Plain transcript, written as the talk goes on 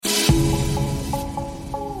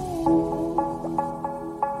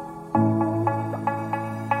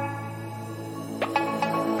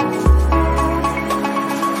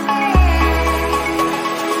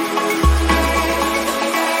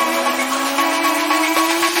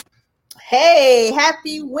Hey,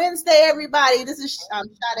 happy Wednesday, everybody. This is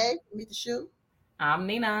Sade, Meet the Shoe. I'm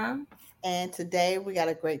Nina. And today we got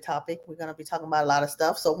a great topic. We're going to be talking about a lot of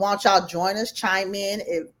stuff. So why don't y'all join us, chime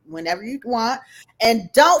in whenever you want. And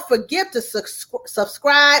don't forget to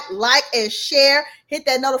subscribe, like, and share. Hit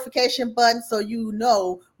that notification button so you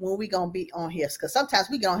know when we're going to be on here. Because sometimes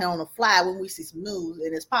we get on here on the fly when we see some news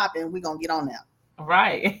and it's popping, we're going to get on there.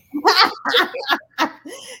 Right.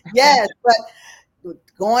 Yes, but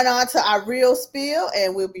going on to our real spiel,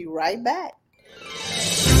 and we'll be right back.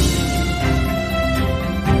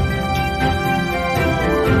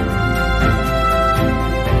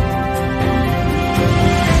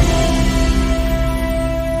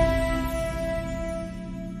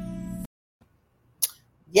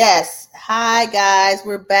 Yes. Hi, guys.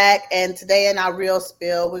 We're back. And today in our real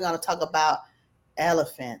spill, we're going to talk about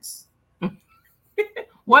elephants.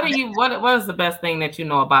 What is the best thing that you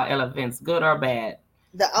know about elephants, good or bad?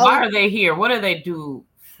 Why are they here? What do they do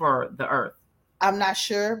for the earth? I'm not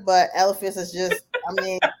sure, but elephants is just,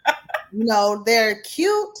 they're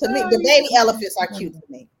cute to me. The baby elephants are cute to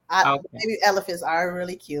me. The baby elephants are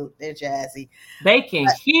really cute. They're jazzy. They can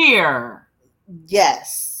hear.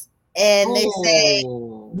 Yes. And they say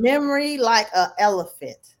memory like an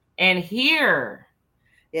elephant. And hear.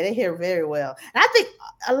 Yeah, they hear very well. And I think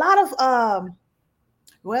a lot of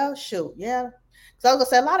So I was gonna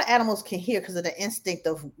say a lot of animals can hear because of the instinct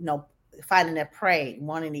of finding their prey,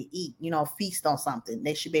 wanting to eat, feast on something.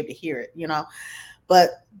 They should be able to hear it,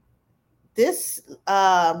 But this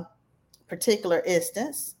particular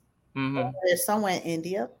instance, there's somewhere in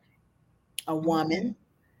India, a woman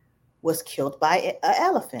was killed by an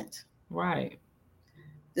elephant. Right.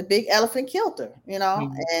 The big elephant killed her,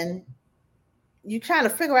 and you trying to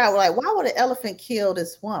figure out why would an elephant kill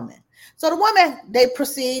this woman? So the woman, they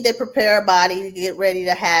prepare her body to get ready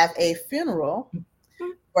to have a funeral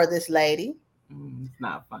for this lady. It's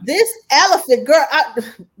not funny. This elephant, girl,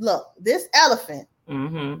 this elephant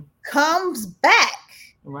comes back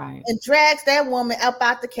and drags that woman up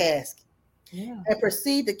out the casket and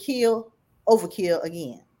proceed to overkill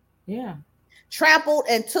again. Yeah. Trampled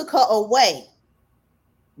and took her away.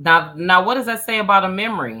 Now what does that say about a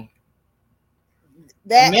memory?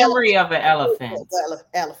 That memory of an elephant.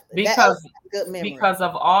 Because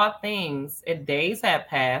of all things, days have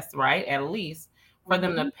passed, right? At least for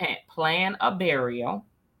them to plan a burial,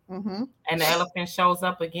 and the elephant shows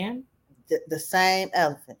up again. The same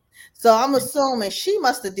elephant. So I'm assuming she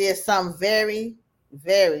must have did something very,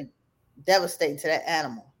 very devastating to that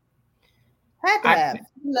animal. Had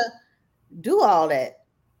to do all that.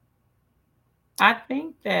 I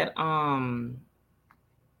think that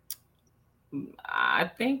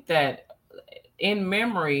in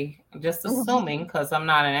memory, just assuming because I'm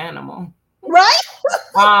not an animal, right?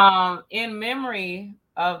 In memory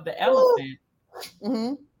of the elephant,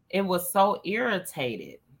 it was so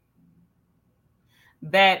irritated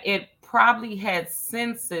that it probably had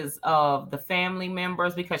senses of the family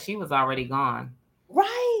members because she was already gone.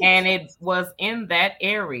 Right. And it was in that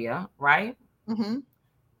area, right?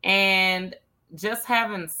 And just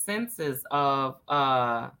having senses of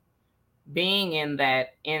being in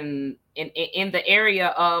that in the area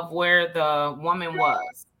of where the woman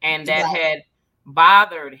was, and that had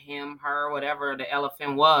bothered her, whatever the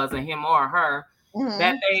elephant was, and him or her,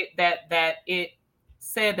 that it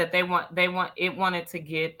said that it wanted to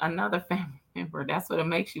get another family member. That's what it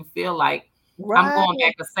makes you feel like. I'm going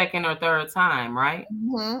back a second or third time, right?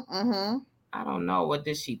 I don't know. What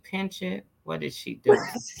did she pinch it? What did she do?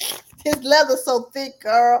 His leather's so thick,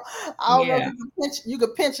 girl. I don't know if you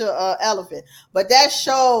could pinch an elephant, but that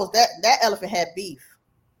shows that elephant had beef,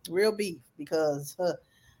 real beef, because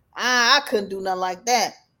I couldn't do nothing like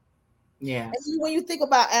that. Yeah. And when you think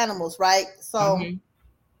about animals, right? So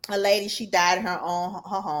a lady, she died in her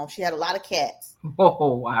home. She had a lot of cats.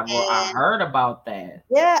 Oh, I heard about that.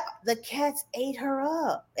 Yeah, the cats ate her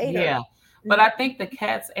up. Her. But I think the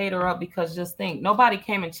cats ate her up because just think, nobody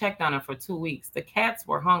came and checked on her for 2 weeks. The cats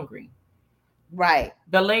were hungry. Right.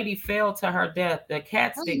 The lady fell to her death. The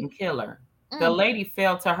cats didn't kill her. The lady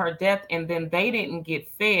fell to her death, and then they didn't get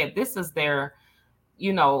fed. This is their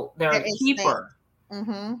keeper.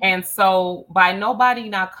 And so by nobody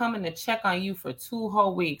not coming to check on you for 2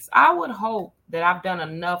 whole weeks, I would hope that I've done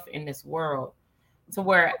enough in this world to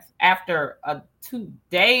where after 2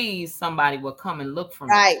 days, somebody will come and look for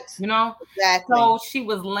me. Right. Exactly. So she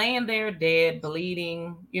was laying there dead,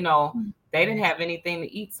 bleeding, they didn't have anything to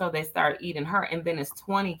eat. So they started eating her. And then it's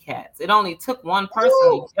 20 cats. It only took one person.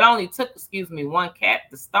 Ooh. It only took, one cat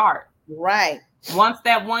to start. Right. Once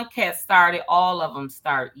that one cat started, all of them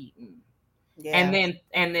start eating.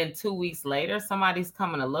 And then 2 weeks later, somebody's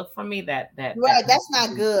coming to look for me. That's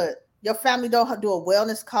not good. Your family don't do a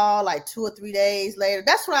wellness call like 2 or 3 days later.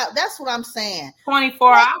 That's what I'm saying.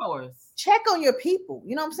 24 hours. Check on your people.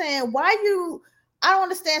 You know what I'm saying? I don't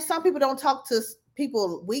understand. Some people don't talk to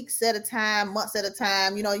people weeks at a time, months at a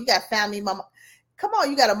time. You know, you got family, mama. Come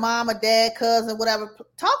on, you got a mom, a dad, cousin, whatever.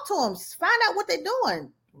 Talk to them. Find out what they're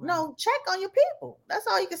doing. Right. You know, check on your people. That's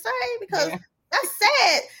all you can say, because that's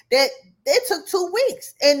sad that it took 2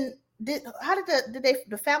 weeks. And did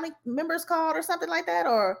the family members call or something like that,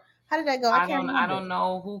 or how did that go? I don't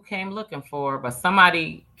know who came looking for her, but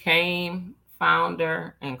somebody came, found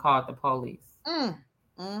her, and called the police.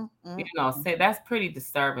 You know, say that's pretty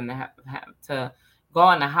disturbing to have to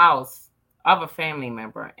go in the house of a family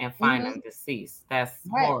member and find them deceased. That's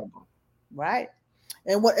horrible. Right.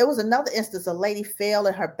 And it was another instance. A lady fell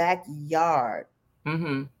in her backyard.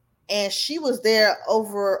 And she was there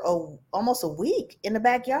over almost a week in the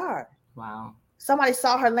backyard. Wow. Somebody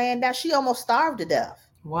saw her laying down. She almost starved to death.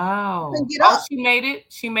 Wow. She made it.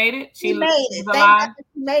 She made it. She made it. Thank God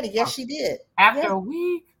she made it. Yes, she did. After a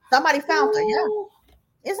week. Somebody found her. Yeah.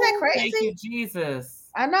 Isn't that crazy? Thank you, Jesus.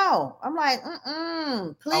 I know. I'm like,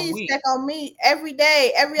 please check on me every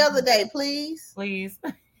day, every other day, please. Please.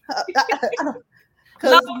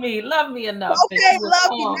 Love me enough. Okay,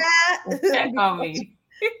 love you now. Check on me.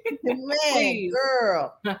 Man, please.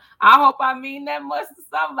 Girl. I hope I mean that much to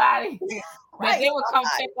somebody. That they will come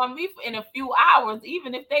check on me in a few hours,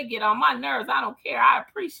 even if they get on my nerves. I don't care. I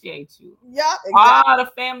appreciate you. Yeah, exactly. All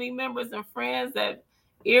the family members and friends that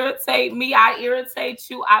irritate me, I irritate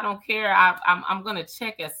you. I don't care. I'm gonna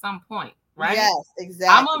check at some point, right? Yes,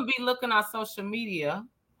 exactly. I'm gonna be looking on social media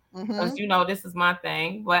because you know this is my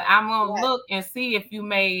thing. But I'm gonna look and see if you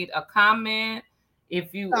made a comment,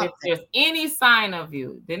 if there's any sign of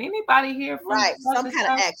you. Did anybody hear from some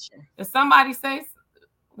kind of action? Did somebody say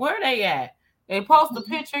where they at? They post a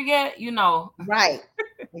picture yet? You know. Right.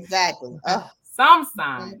 Exactly. Some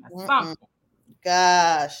sign. Something.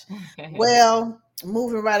 Gosh. Well,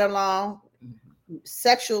 moving right along.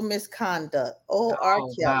 Sexual misconduct. R.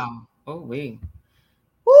 Kelly. Wow. Oh, wait.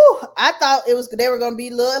 Whew, I thought they were going to be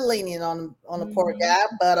a little lenient on the poor guy,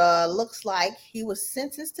 but looks like he was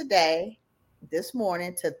sentenced this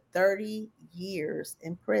morning to 30 years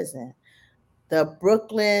in prison. The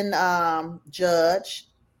Brooklyn judge,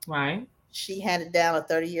 right? She handed down a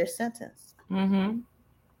 30-year sentence.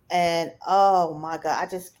 And oh my God,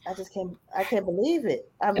 I can't believe it.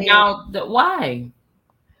 I mean, now why?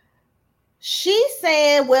 She's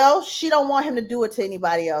saying, well, she don't want him to do it to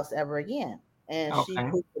anybody else ever again, and she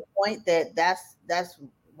put the point that that's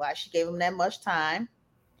why she gave him that much time.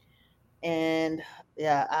 And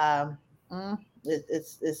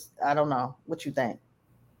it's I don't know what you think.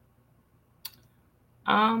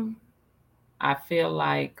 I feel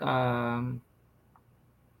like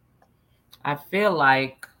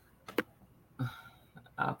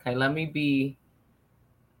okay, let me be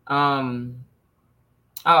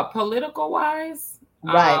political wise.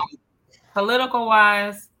 Right. Political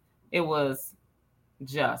wise, it was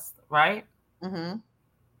just, right?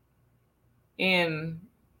 In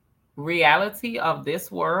reality of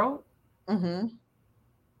this world,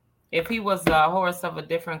 if he was a horse of a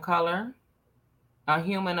different color, a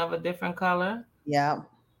human of a different color,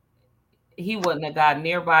 he wouldn't have got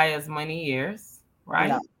nearby as many years,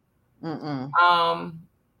 right?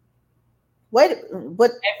 Wait,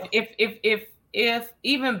 but if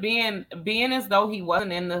even being as though he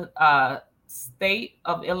wasn't in the state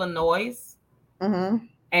of Illinois, and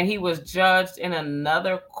he was judged in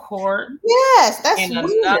another court, that's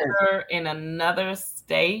weird. in another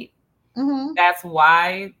state. That's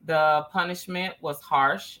why the punishment was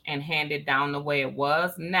harsh and handed down the way it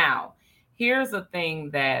was. Now, here's the thing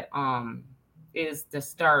that is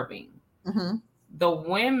disturbing. The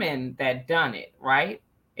women that done it, right?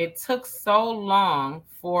 It took so long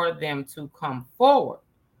for them to come forward.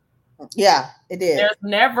 Yeah, it did. There's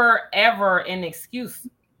never, ever an excuse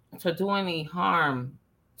to do any harm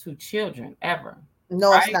to children, ever.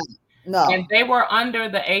 No, right? It's not. No. And they were under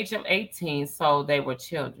the age of 18, so they were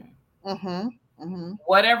children.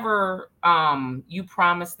 Whatever you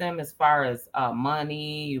promised them as far as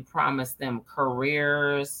money, you promised them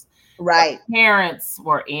careers. Right. The parents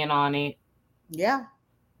were in on it. Yeah.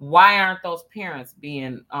 Why aren't those parents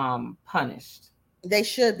being punished? They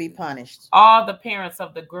should be punished. All the parents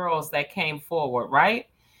of the girls that came forward, right?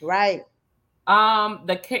 Right.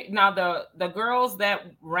 The girls that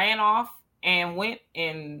ran off and went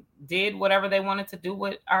and did whatever they wanted to do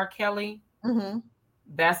with R. Kelly,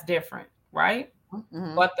 that's different, right?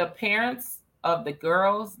 But the parents of the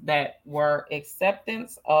girls that were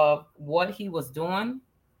acceptance of what he was doing,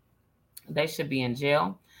 they should be in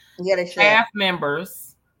jail. Yeah, they should. Staff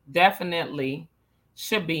members definitely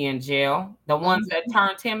should be in jail. The ones that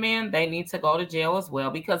turned him in, they need to go to jail as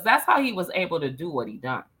well, because that's how he was able to do what he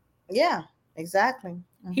done. Yeah, exactly.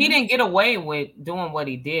 He didn't get away with doing what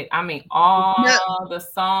he did. I mean, all the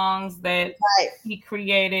songs that he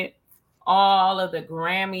created, all of the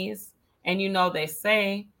Grammys, and they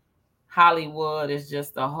say Hollywood is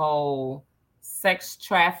just a whole sex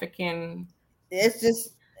trafficking. It's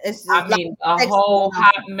just I mean, a whole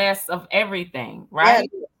hot mess of everything, right?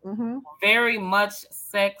 Yeah. Very much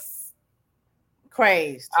sex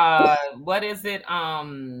crazed. What is it?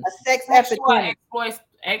 A sex epidemic.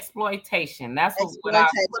 Exploitation. That's what I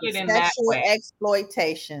put it in that way.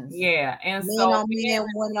 Exploitations. Yeah, and men on men,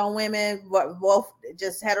 women on women, both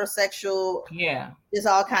just heterosexual. Yeah, there's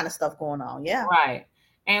all kind of stuff going on. Yeah, right.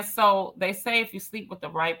 And so they say if you sleep with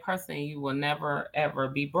the right person, you will never ever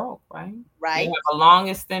be broke. Right. Right. You have a long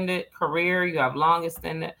extended career. You have long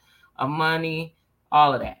extended money.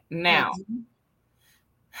 All of that. Now.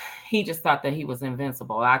 He just thought that he was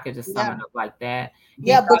invincible. I could just sum it up like that. He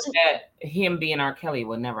thought that him being R. Kelly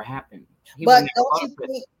would never happen. But don't you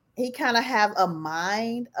think he kind of have a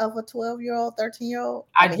mind of a 12-year-old, 13-year-old?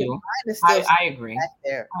 I do. I agree.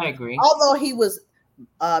 There. I agree. Although he was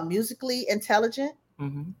musically intelligent,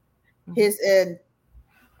 his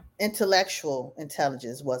intellectual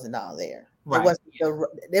intelligence wasn't all there. Right.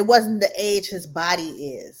 It wasn't the age his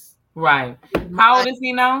body is. Right. How old is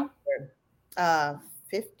he now?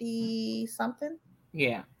 50 something.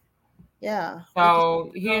 Yeah. Yeah.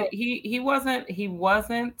 So he wasn't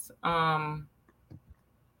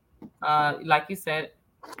like you said,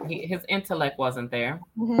 his intellect wasn't there.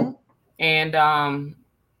 And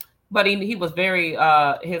but he was very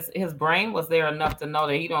his brain was there enough to know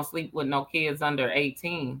that he don't sleep with no kids under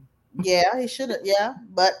 18. Yeah, he should have. Yeah,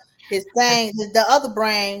 but his thing, the other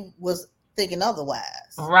brain was thinking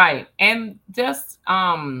otherwise. Right. And just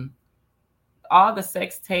all the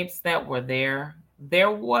sex tapes that were there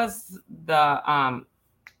was a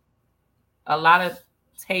lot of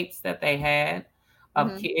tapes that they had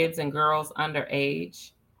of kids and girls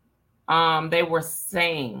underage. They were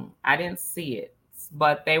saying, I didn't see it,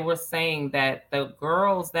 but they were saying that the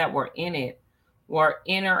girls that were in it were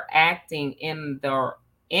interacting in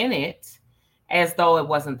it as though it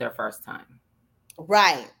wasn't their first time.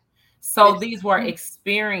 Right. So these were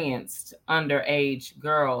experienced underage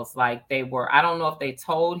girls. Like they were, I don't know if they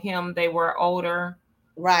told him they were older.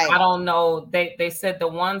 Right. I don't know. They said the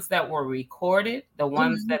ones that were recorded, the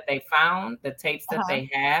ones that they found, the tapes that they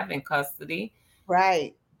have in custody.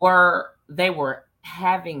 Right. They were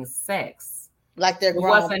having sex. Like they're grown. It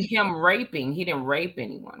wasn't him raping. He didn't rape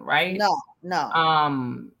anyone, right?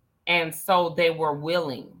 No. And so they were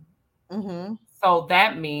willing. So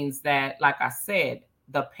that means that, like I said,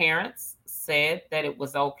 the parents said that it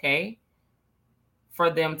was okay for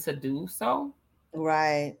them to do so.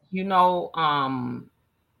 Right.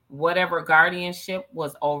 Whatever guardianship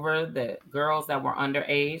was over the girls that were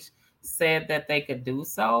underage said that they could do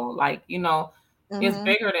so. Like, it's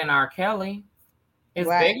bigger than R. Kelly. It's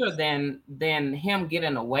bigger than him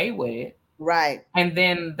getting away with it. Right. And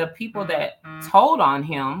then the people that told on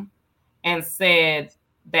him and said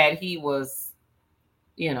that he was,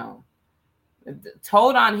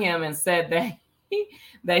 told on him and said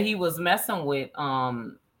that he was messing with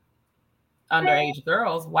underage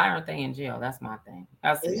girls. Why aren't they in jail? That's my thing.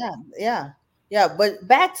 Yeah. But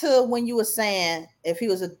back to when you were saying if he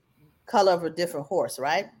was a color of a different horse,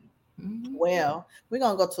 right? Well, we're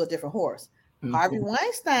gonna go to a different horse. Harvey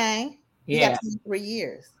Weinstein. He got 23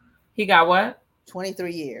 years. He got what?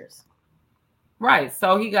 23 years. Right.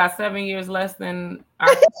 So he got 7 years less than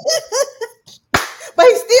But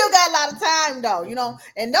he still got a lot of time, though,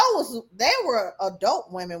 and they were adult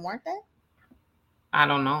women, weren't they? I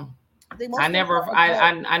don't know.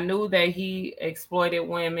 I knew that he exploited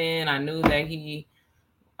women. I knew that he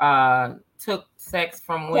took sex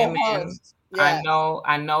from women. Yes. I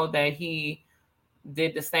know that he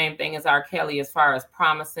did the same thing as R. Kelly as far as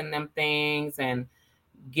promising them things and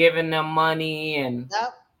giving them money. And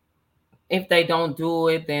if they don't do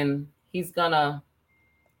it, then he's gonna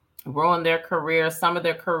ruin their career. Some of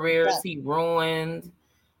their careers he ruined.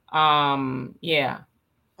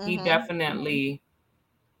 He definitely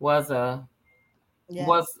was him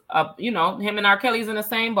and R. Kelly's in the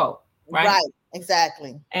same boat, right? Right,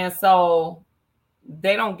 exactly. And so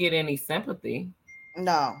they don't get any sympathy.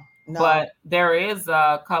 No. But there is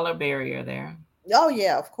a color barrier there. Oh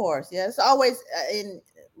yeah, of course. Yeah, it's always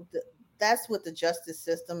that's with the justice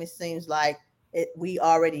system. It seems like we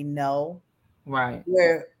already know Right.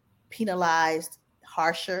 We're penalized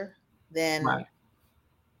harsher than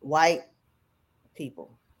white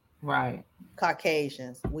people. Right.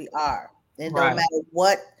 Caucasians, we are. It don't Right. matter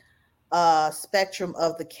what spectrum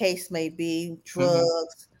of the case may be,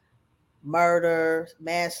 drugs, murder,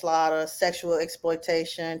 manslaughter, sexual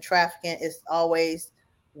exploitation, trafficking, is always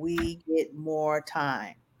we get more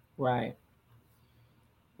time. Right.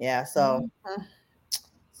 Yeah, so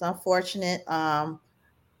it's unfortunate.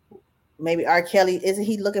 Maybe R. Kelly, isn't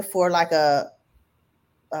he looking for like a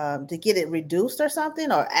to get it reduced or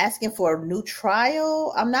something, or asking for a new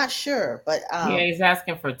trial? I'm not sure, but Yeah, he's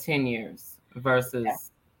asking for 10 years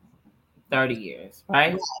versus 30 years,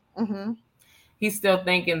 right? Mm-hmm. He's still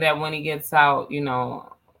thinking that when he gets out,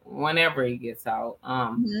 whenever he gets out,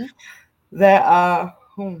 that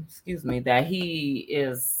excuse me, that he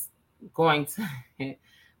is going to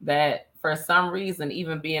that for some reason,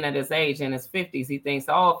 even being at his age in his 50s, he thinks,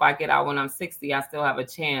 oh, if I get out when I'm 60, I still have a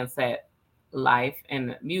chance at life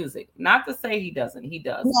and music. Not to say he doesn't. He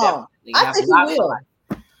does. No, definitely I have think he lots of will.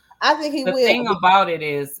 life. I think he The will. thing about it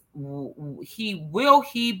is,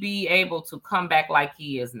 he be able to come back like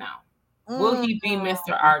he is now? Will he be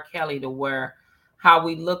Mr. R. Kelly to where how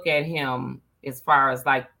we look at him as far as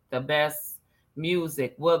like the best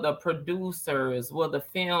music? Will the producers, will the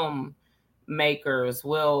film makers,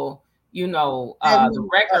 will the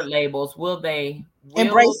record labels, will they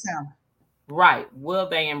embrace him? Right. Will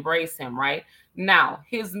they embrace him? Right. Now,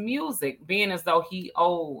 his music, being as though he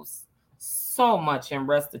owes so much in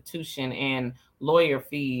restitution and lawyer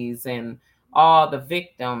fees and all the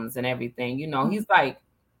victims and everything, he's like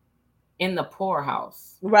in the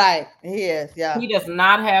poorhouse. Right. He is. Yeah. He does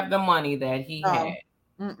not have the money that he had.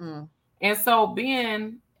 Mm-mm. And so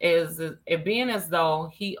being as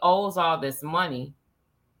though he owes all this money,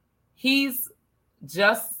 he's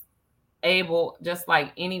just able, just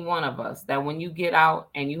like any one of us, that when you get out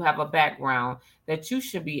and you have a background, that you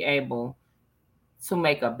should be able to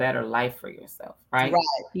make a better life for yourself, right?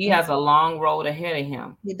 He has a long road ahead of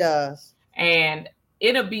him. He does. And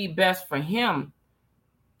it'll be best for him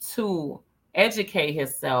to educate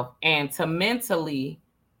himself and to mentally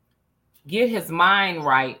get his mind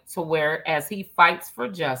right, to where as he fights for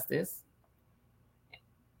justice,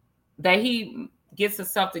 that he gets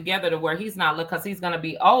himself together to where he's not, because he's going to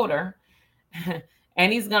be older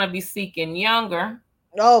and he's going to be seeking younger.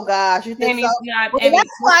 Oh gosh, you think so? Not, well, that's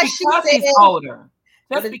why she said he's older.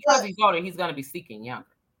 Just because he's older, he's going to be seeking younger.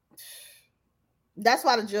 That's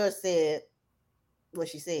why the judge said what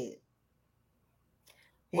she said.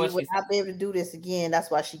 He would not be able to do this again.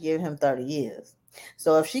 That's why she gave him 30 years.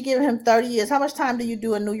 So if she gave him 30 years, how much time do you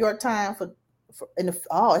do in New York time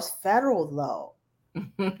it's federal though.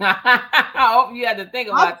 I hope you had to think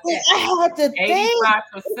about that. I had to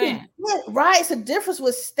 85%. think. Right. It's a difference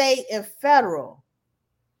with state and federal.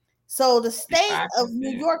 So the state 5%. Of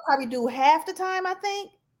New York probably do half the time, I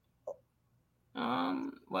think.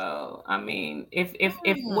 Well, I mean, if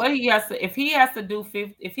what he has to, if he has to do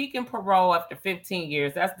 50, if he can parole after 15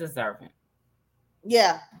 years, that's deserving.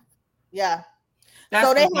 Yeah. That's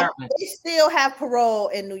so they still have parole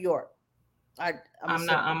in New York. I'm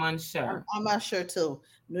unsure. I'm unsure too.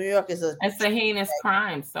 New York is it's a heinous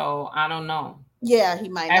crime, so I don't know. Yeah, he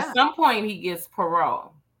might at some point he gets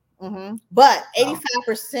parole. Mm-hmm. But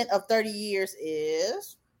 85% of 30 years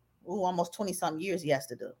is almost 20-some years he has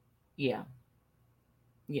to do. Yeah.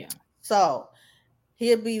 So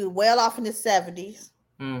he'll be well off in his 70s.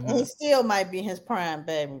 And he still might be in his prime,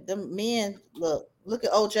 baby. The men, look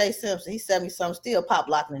at O.J. Simpson. He's 70-something, still pop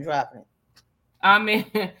locking and dropping it. I mean,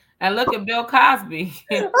 and look at Bill Cosby.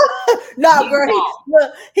 No, girl,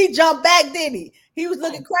 he jumped back, didn't he? He was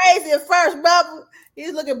looking crazy at first, brother. He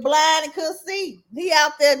was looking blind and couldn't see. He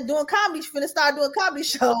out there doing comedy, finna start doing comedy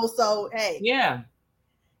shows. So hey, yeah.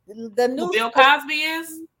 The new Bill Cosby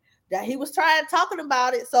is that he was talking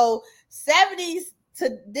about it. So 70s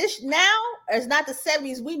to this now is not the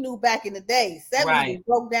 70s we knew back in the day. 70s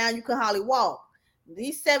broke down, you could hardly walk.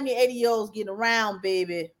 These 70, 80-year-olds getting around,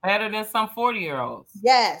 baby. Better than some 40-year-olds.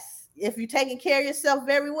 Yes. If you're taking care of yourself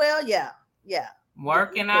very well, yeah.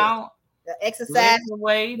 Working out, exercise,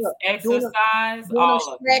 weights, exercise, doing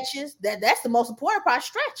all stretches. That's the most important part,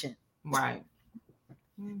 stretching. Right.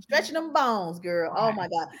 Stretching them bones, girl. Right. Oh my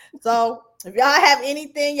God. So if y'all have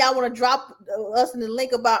anything y'all want to drop us in the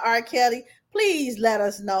link about R. Kelly, please let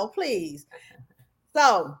us know, please.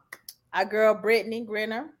 So our girl Brittany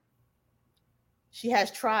Griner, she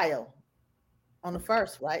has trial on the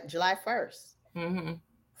 1st, right? July 1st.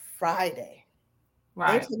 Friday.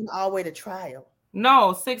 Right. They're taking all the way to trial.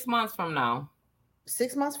 No, 6 months from now.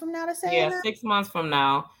 6 months from now, they're saying? Yeah, 6 months from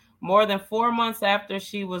now. More than 4 months after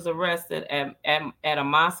she was arrested at a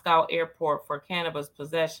Moscow airport for cannabis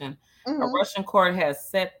possession, a Russian court has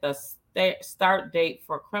set the start date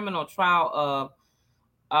for criminal trial of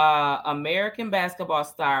American basketball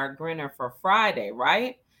star Grinner for Friday,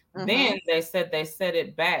 right? Then they said they set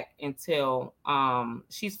it back until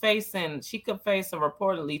she could face a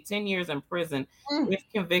reportedly 10 years in prison if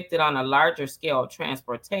convicted on a larger scale of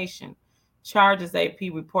transportation. Charges AP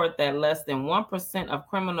report that less than 1% of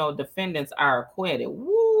criminal defendants are acquitted.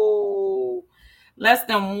 Woo! Less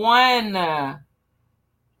than 1.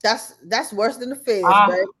 That's worse than the feds,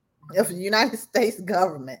 baby. Of the United States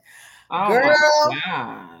government. Oh, girl. My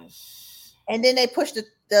gosh. And then they pushed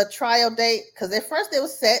the trial date because at first they were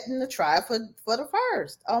setting the trial for the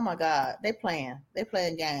first. Oh my God, they playing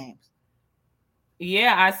games.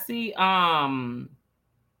 Yeah, I see.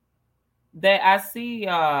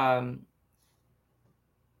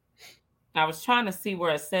 I was trying to see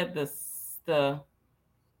where it said the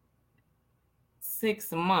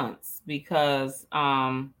 6 months because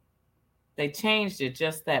they changed it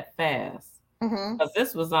just that fast. Because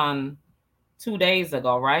this was on 2 days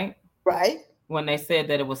ago, right? Right. When they said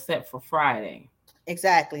that it was set for Friday.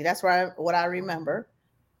 Exactly. That's what I remember.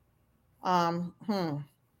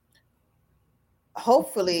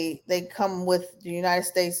 Hopefully they come with the United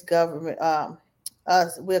States government.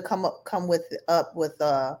 We'll come with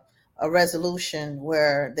a resolution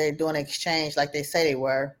where they're doing an exchange like they say they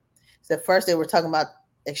were. So first they were talking about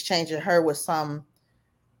exchanging her with some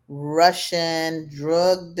Russian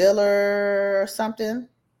drug dealer or something.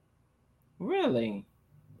 Really?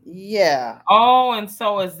 Yeah. Oh, and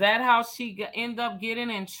so is that how she end up getting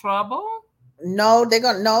in trouble? No,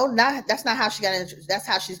 that's not how she got in. That's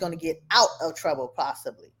how she's going to get out of trouble,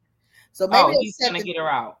 possibly. So maybe he's going to get her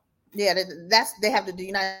out. Yeah, they have to do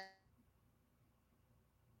United.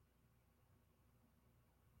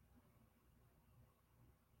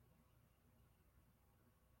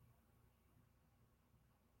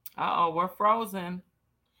 Uh-oh, we're frozen.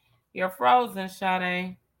 You're frozen,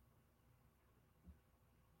 Sade.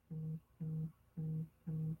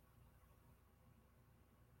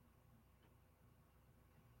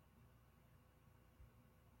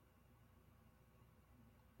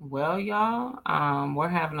 Well, y'all, we're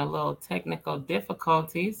having a little technical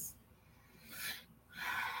difficulties.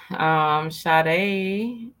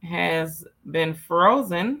 Sade has been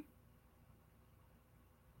frozen.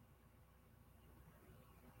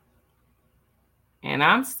 And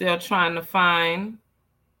I'm still trying to find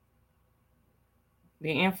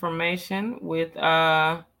the information with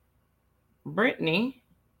Brittany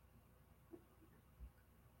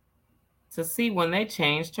to see when they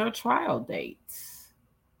changed her trial dates.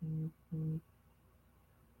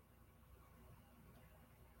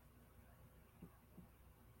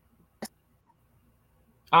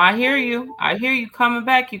 I hear you. I hear you coming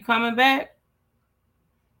back. You coming back?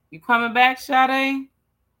 You coming back, Sade?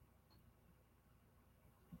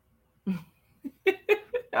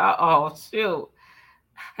 Uh-oh, shoot.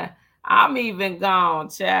 I'm even gone,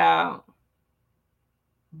 child.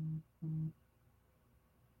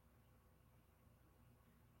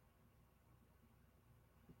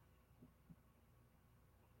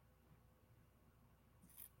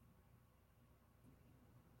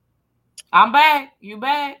 I'm back. You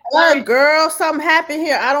back? Oh, girl, something happened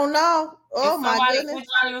here. I don't know. Oh my goodness!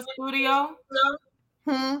 In the studio?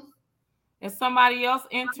 Is somebody else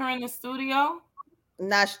entering the studio?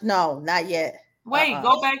 Not yet. Wait,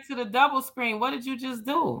 go back to the double screen. What did you just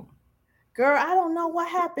do? Girl, I don't know what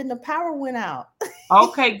happened. The power went out.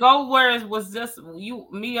 Okay, go where it was just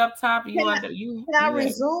me up top. Can I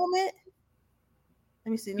resume it?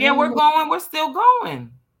 Let me see. Yeah, we're going. We're still going.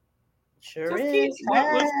 Sure is.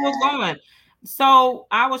 We're still going. So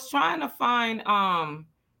I was trying to find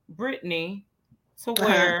Brittany to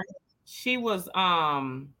where she was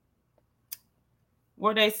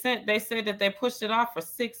where they said that they pushed it off for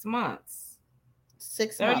 6 months.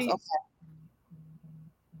 6 months. Okay.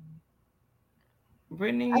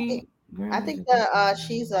 Brittany, I think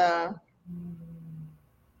she's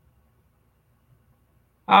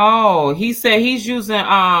Oh, he said he's using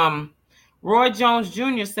Roy Jones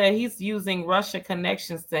Jr. said he's using Russia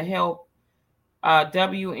connections to help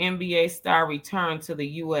WNBA star return to the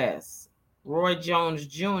U.S. Roy Jones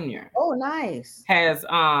Jr. Oh, nice. Has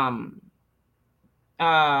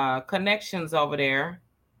connections over there,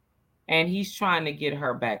 and he's trying to get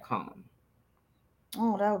her back home.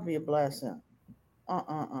 Oh, that would be a blessing.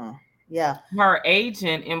 Yeah. Her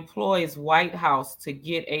agent employs White House to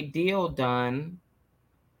get a deal done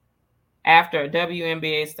after a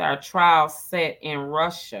WNBA star trial set in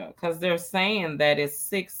Russia, because they're saying that it's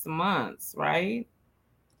 6 months, right?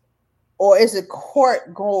 or is the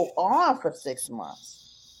court go on for 6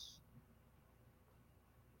 months?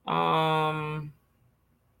 I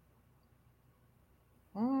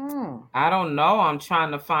don't know. I'm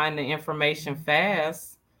trying to find the information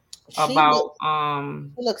fast about.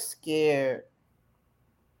 She looks scared.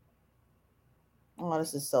 Oh,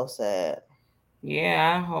 this is so sad.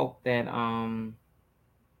 Yeah, I hope that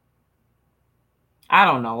I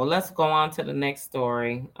don't know. Well, let's go on to the next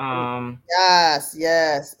story. Yes.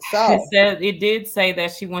 So it did say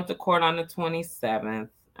that she went to court on the 27th,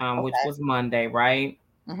 which was Monday, right?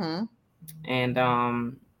 Mm-hmm.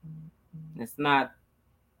 And it's not.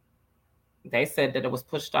 They said that it was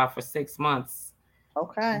pushed off for 6 months.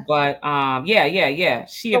 Okay. But yeah.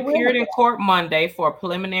 She appeared in court Monday for a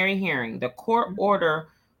preliminary hearing. The court order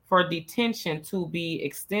for detention to be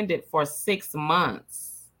extended for 6 months.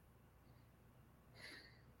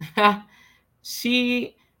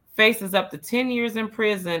 She faces up to 10 years in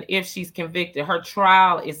prison if she's convicted. Her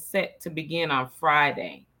trial is set to begin on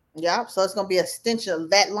Friday. Yeah, so it's gonna be an extension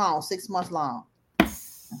that long, 6 months long.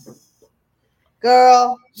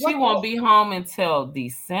 Girl, she won't be home until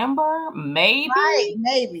December, maybe. Right,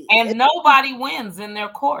 maybe. And nobody wins in their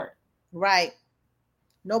court. Right.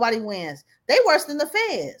 Nobody wins. They worse than the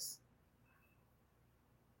feds.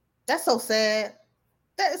 That's so sad.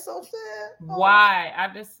 That is so sad. Why? I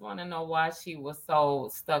just want to know why she was so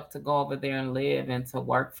stuck to go over there and live and to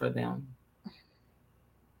work for them.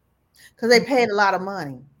 Because they paid a lot of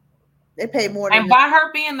money. They paid more than. And by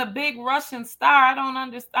her being the big Russian star, I don't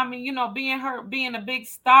understand. I mean, you know, being a big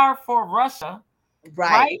star for Russia,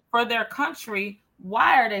 right? For their country,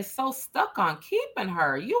 why are they so stuck on keeping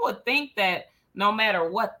her? You would think that no matter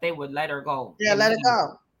what, they would let her go. Yeah, let her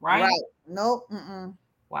go. Right? Nope.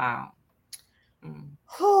 Wow.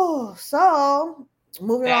 So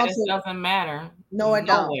moving on to doesn't matter. No, it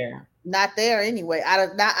nowhere. Don't. Not there anyway.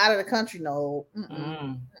 Not out of the country. No.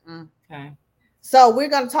 Okay. So we're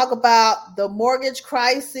going to talk about the mortgage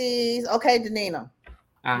crises. Okay, Danina.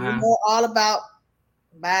 You know all about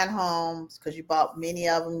buying homes because you bought many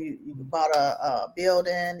of them. You bought a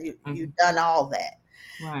building. You've done all that.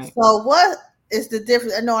 Right. So what is the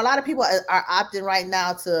difference? I know a lot of people are opting right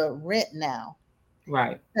now to rent now.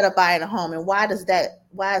 Right. Instead of buying a home. And why is that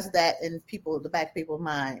in the back of people's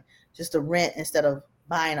mind, just to rent instead of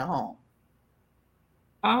buying a home?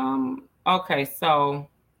 Okay, so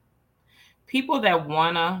people that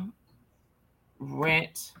wanna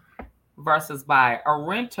rent versus buy, a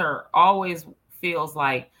renter always feels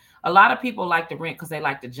like a lot of people like to rent because they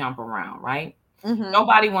like to jump around, right?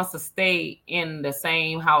 Nobody wants to stay in the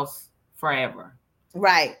same house forever.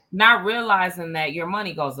 Right. Not realizing that your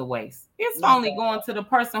money goes to waste. It's only going to the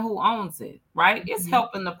person who owns it, right? It's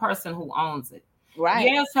helping the person who owns it. Right.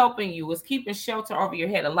 Yeah, it's helping you. It's keeping shelter over your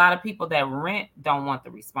head. A lot of people that rent don't want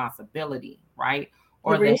the responsibility, right?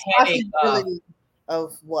 Or the headache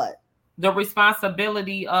of what? The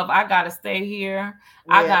responsibility of I gotta stay here.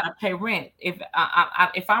 Yeah. I gotta pay rent. If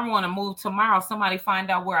I want to move tomorrow, somebody find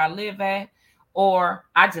out where I live at, or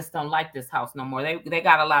I just don't like this house no more. They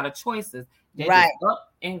got a lot of choices. They just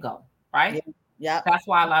up and go, right? Yeah. That's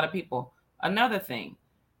why a lot of people. Another thing,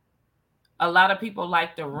 a lot of people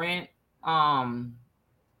like to rent.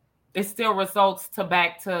 It still results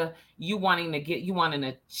back to you wanting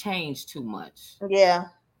to change too much. Yeah.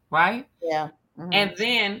 Right? Yeah. And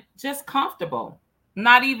then just comfortable,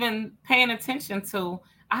 not even paying attention to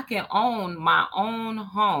I can own my own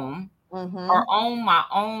home or own my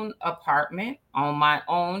own apartment, own my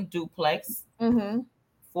own duplex,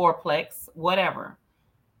 fourplex, whatever.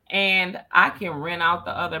 And I can rent out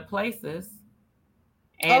the other places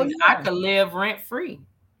and I could live rent free,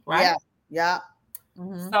 right? Yeah.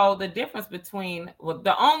 So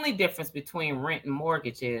the only difference between rent and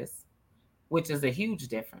mortgage is, which is a huge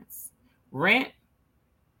difference. Rent,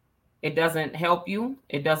 it doesn't help you.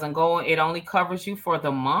 It only covers you for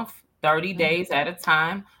the month, 30 days at a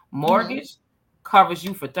time. Mortgage covers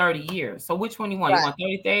you for 30 years. So which one you want? Right. You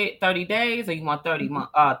want 30 days or you want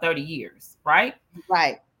 30 years, right?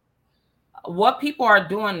 Right. What people are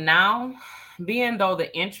doing now, being though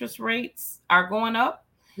the interest rates are going up,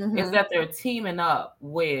 is that they're teaming up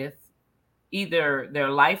with either their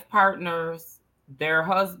life partners, their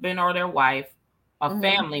husband or their wife, a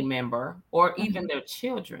family member, or even their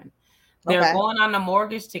children. They're going on the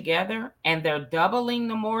mortgage together and they're doubling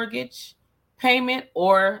the mortgage payment,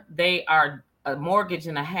 or they are a mortgage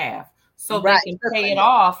and a half. So they can pay it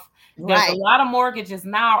off. There's a lot of mortgages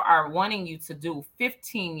now are wanting you to do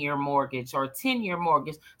 15-year mortgage or 10-year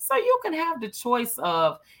mortgage. So you can have the choice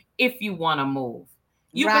of if you want to move.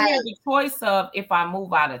 You can have the choice of if I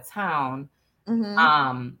move out of town,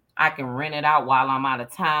 I can rent it out while I'm out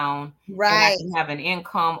of town. Right. And I can have an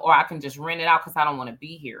income, or I can just rent it out because I don't want to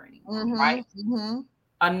be here anymore. Right.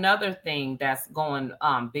 Another thing that's going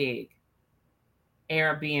big,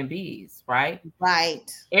 Airbnbs, right?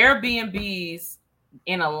 Right. Airbnbs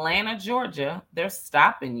in Atlanta, Georgia, they're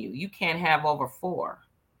stopping you. You can't have over 4.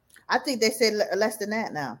 I think they said less than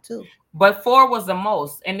that now too. But 4 was the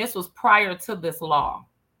most, and this was prior to this law.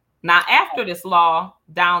 Now, after this law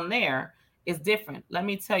down there is different. Let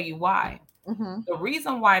me tell you why. The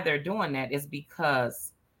reason why they're doing that is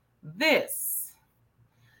because this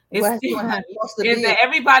is that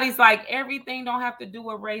everybody's like, everything don't have to do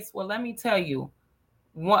with race. Well, let me tell you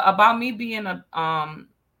what about me being a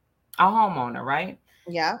homeowner, right?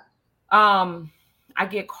 Yeah. I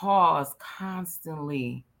get calls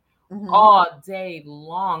constantly. All day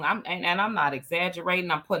long. I'm not exaggerating.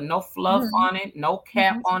 I'm putting no fluff on it, no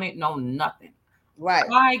cap on it, no nothing. Right.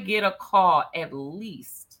 I get a call at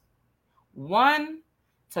least 1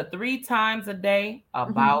 to 3 times a day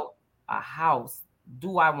about a house.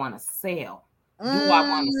 Do I want to sell? Do I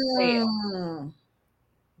want to sell?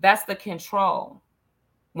 That's the control.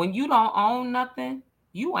 When you don't own nothing,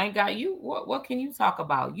 you ain't got you. What can you talk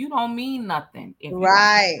about? You don't mean nothing if you don't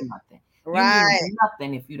own nothing. You mean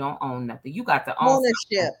nothing if you don't own nothing. You got to own ownership.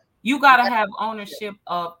 Something. You got to have ownership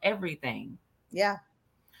of everything. Yeah.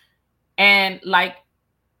 And like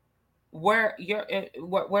where your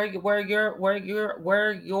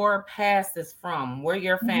past is from, where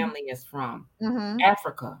your family is from,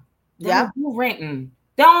 Africa. Yeah. Do renting.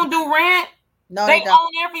 They don't do rent. No, they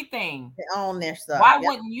own everything. They own their stuff. Why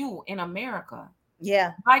wouldn't you in America?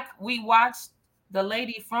 Yeah. Like we watched the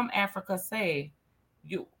lady from Africa say,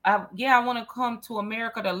 I want to come to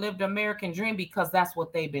America to live the American dream because that's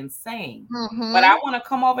what they've been saying. But I want to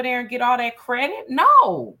come over there and get all that credit?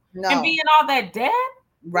 No. And be in all that debt?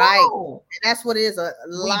 Right. No. And that's what it is. A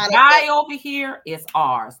lot of die over here is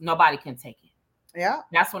ours. Nobody can take it. Yeah.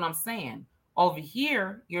 That's what I'm saying. Over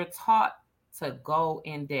here, you're taught to go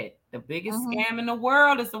in debt. The biggest scam in the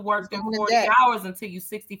world is to work them 40 hours until you're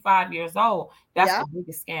 65 years old. That's the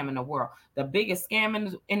biggest scam in the world. The biggest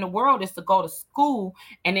scam in the world is to go to school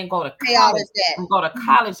and then go to college and go to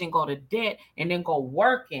college and go to debt and then go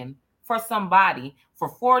working for somebody for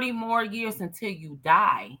 40 more years until you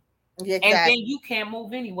die. Exactly. And then you can't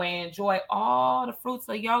move anyway and enjoy all the fruits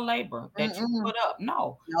of your labor that you put up.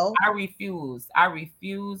 No, I refuse. I've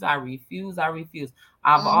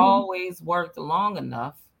always worked long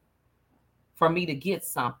enough for me to get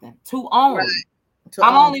something to own. Right.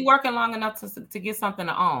 I'm only working long enough to get something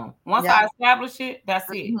to own. Once I establish it, that's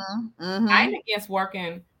it. I ain't against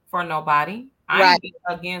working for nobody. I ain't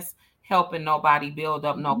against helping nobody build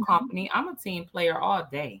up no company. I'm a team player all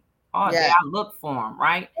day. All day. I look for them,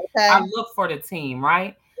 right? Okay. I look for the team,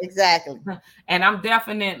 right? Exactly. And I'm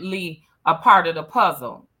definitely a part of the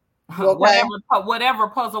puzzle. Okay. Whatever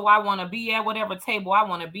puzzle I want to be at, whatever table I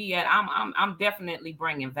want to be at, I'm definitely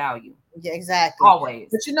bringing value. Yeah, exactly. Always.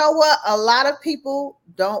 But you know what? A lot of people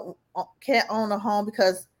can't own a home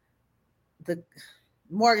because the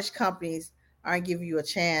mortgage companies aren't giving you a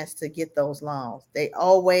chance to get those loans. They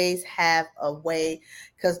always have a way.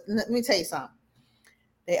 Because let me tell you something.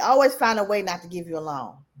 They always find a way not to give you a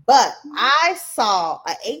loan. But I saw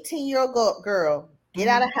an 18-year-old girl get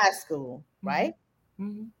out of high school, right?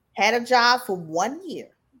 Had a job for 1 year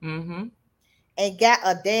and got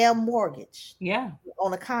a damn mortgage. Yeah.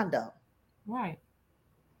 On a condo. Right.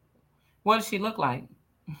 What does she look like?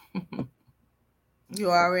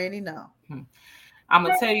 You already know. I'm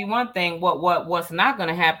gonna tell you one thing. What's not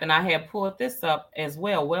gonna happen? I have pulled this up as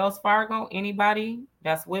well. Wells Fargo. Anybody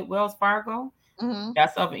that's with Wells Fargo,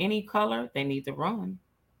 that's of any color, they need to run.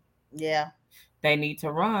 Yeah. They need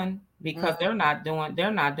to run because they're not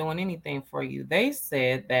doing anything for you. They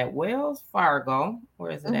said that Wells Fargo, where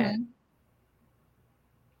is it at?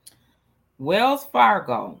 Wells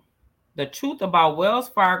Fargo, the truth about Wells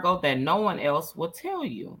Fargo that no one else will tell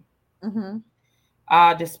you.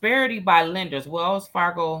 Disparity by lenders. Wells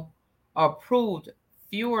Fargo approved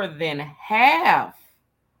fewer than half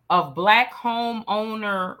of Black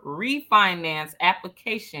homeowner refinance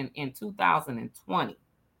application in 2020.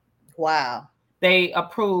 Wow. They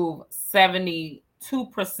approved 72%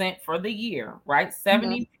 for the year, right?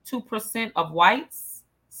 72% of whites,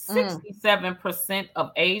 67%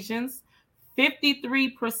 of Asians,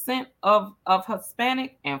 53% of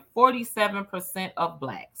Hispanic, and 47% of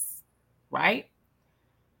Blacks, right?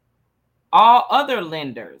 All other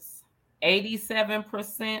lenders,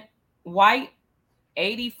 87% white,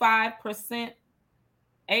 85%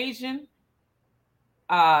 Asian,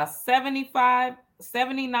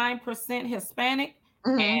 79% Hispanic,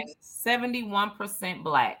 and 71%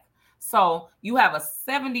 Black. So you have a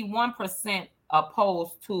 71%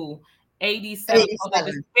 opposed to 87. So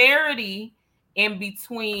the disparity in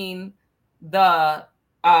between the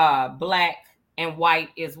black and white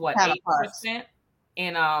is what, 8%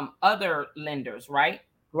 in other lenders, right?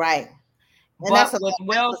 Right. But with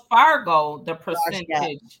Wells Fargo, the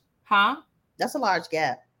percentage, That's a large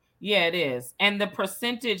gap. Yeah, it is. And the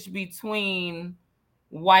percentage between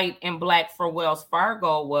white and black for Wells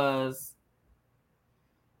Fargo was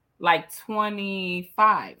like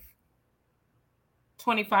 25%.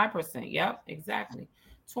 Yep, exactly.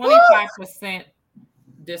 25%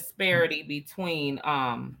 disparity between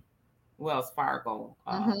Wells Fargo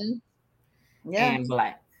and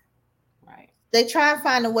black. Right. They try and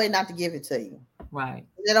find a way not to give it to you. Right.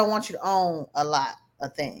 They don't want you to own a lot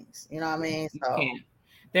of things. You know what I mean? So you can't.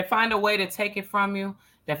 They find a way to take it from you.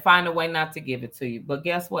 They find a way not to give it to you. But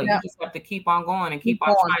guess what? You just have to keep on going and keep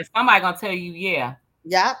on trying. Somebody gonna tell you, yeah.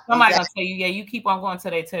 Yeah. Somebody gonna tell you, yeah. You keep on going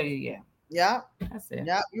until they tell you, yeah. Yeah. That's it.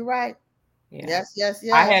 Yeah, you're right. Yeah. Yes.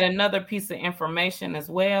 I had another piece of information as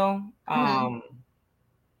well.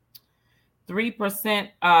 3%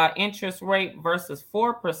 interest rate versus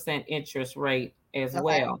 4% interest rate as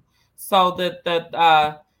well. So the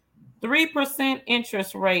 3%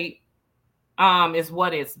 interest rate is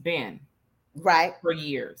what it's been for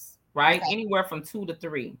years, right? Anywhere from 2 to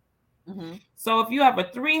 3. So if you have a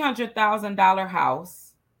 $300,000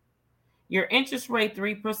 house, your interest rate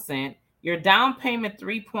 3%, your down payment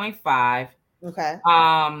 3.5.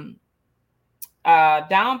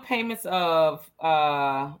 Down payments of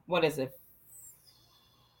what is it?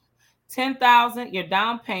 10,000. Your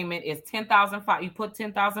down payment is 10,500. You put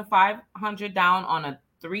 10,500 down on a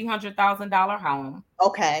 $300,000 home.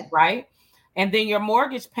 Right. And then your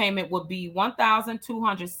mortgage payment would be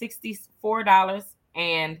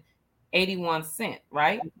 $1,264.81.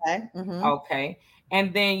 Right. Okay.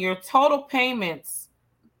 And then your total payments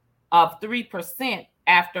of 3%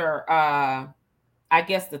 after I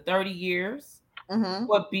guess the 30 years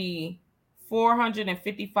would be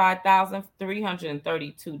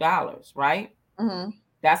 $455,332, right?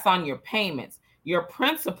 That's on your payments. Your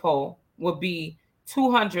principal would be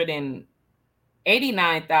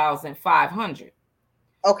 $289,500.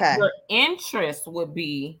 Your interest would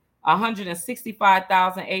be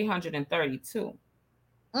 $165,832.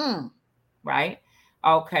 Right?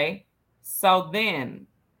 Okay. So then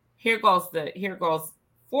here goes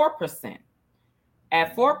 4%.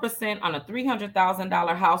 At 4% on a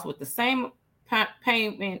 $300,000 house with the same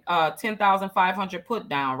payment, $10,500 put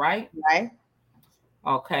down, right? Right.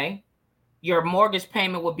 Okay. Your mortgage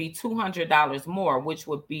payment would be $200 more, which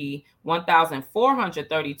would be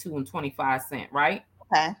 $1,432.25, right?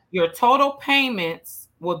 Okay. Your total payments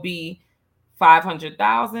would be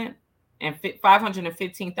 $500,000 and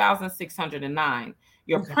 $515,609.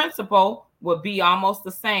 Your principal would be almost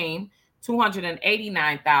the same,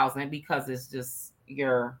 $289,000, because it's just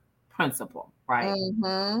your principal, right?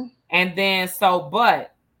 And then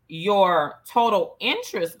but your total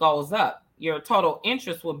interest goes up. Your total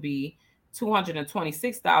interest would be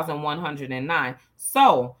 $226,109.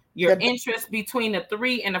 So your interest between the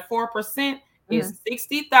 3 and the 4% is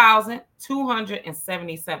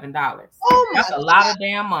 $60,277. That's a lot of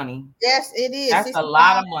damn money. Yes, it is. That's a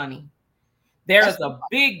lot of money. There is a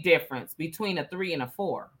big difference between a 3 and a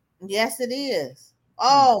 4. Yes, it is.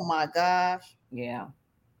 Oh my gosh. Yeah.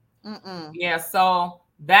 Yeah. So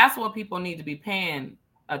that's what people need to be paying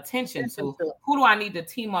attention to. Who do I need to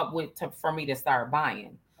team up with for me to start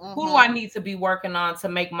buying? Who do I need to be working on to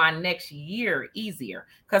make my next year easier?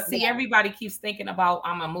 Because see, everybody keeps thinking about,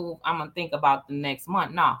 I'm gonna think about the next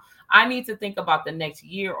month. No, I need to think about the next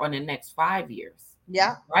year or the next 5 years.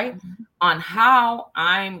 Yeah. Right. On how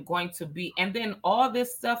I'm going to be. And then all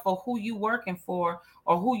this stuff of who you working for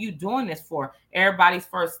or who you doing this for. Everybody's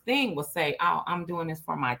first thing will say, oh, I'm doing this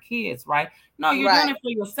for my kids. Right. No, you're doing it for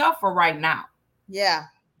yourself for right now. Yeah.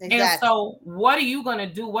 Exactly. And so what are you going to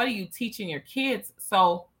do? What are you teaching your kids?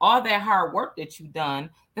 So all that hard work that you've done,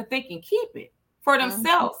 that they can keep it for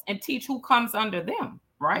themselves and teach who comes under them.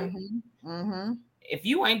 Right. If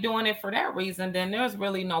you ain't doing it for that reason, then there's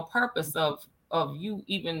really no purpose of you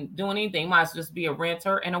even doing anything. You might just be a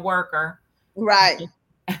renter and a worker. Right.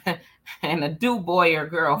 And a do boy or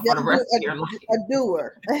girl for the rest of your life. A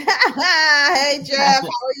doer. Hey, Jeff. How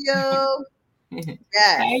are you?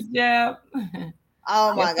 Yes. Hey, Jeff.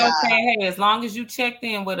 Oh, my God. Okay. Hey, as long as you checked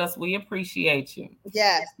in with us, we appreciate you.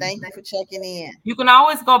 Yes. Thank you for checking in. You can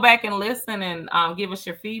always go back and listen and give us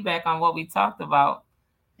your feedback on what we talked about.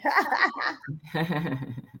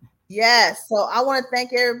 Yes. So I want to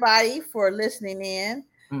thank everybody for listening in.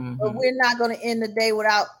 But we're not going to end the day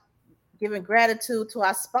without giving gratitude to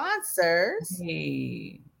our sponsors.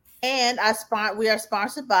 Hey. And we are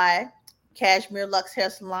sponsored by Cashmere Luxe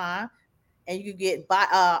Hair Salon, and you can get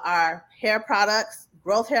our hair products,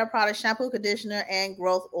 growth hair products, shampoo, conditioner, and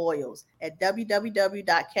growth oils at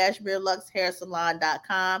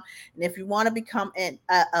www.cashmereluxehairsalon.com. And if you want to become an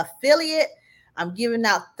affiliate, I'm giving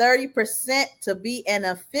out 30% to be an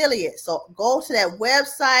affiliate. So go to that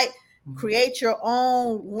website, create your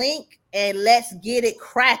own link, and let's get it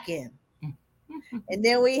cracking. And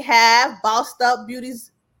then we have Bossed Up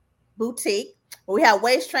Beauty's Boutique. We have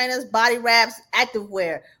waist trainers, body wraps,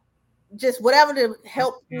 activewear, just whatever to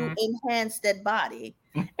help you enhance that body.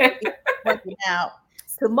 Working out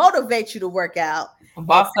to motivate you to work out.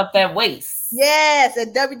 Boss up that waist. Yes,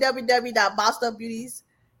 at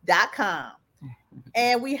www.bossedupbeauties.com.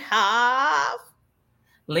 And we have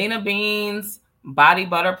Lena Beans Body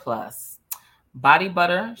Butter Plus. Body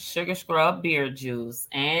butter, sugar scrub, beard juice.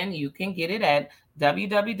 And you can get it at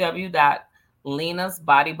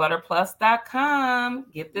www.lenasbodybutterplus.com.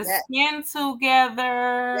 Get the skin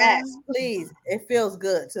together. Yes, please. It feels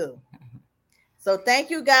good too. So thank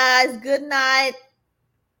you guys. Good night.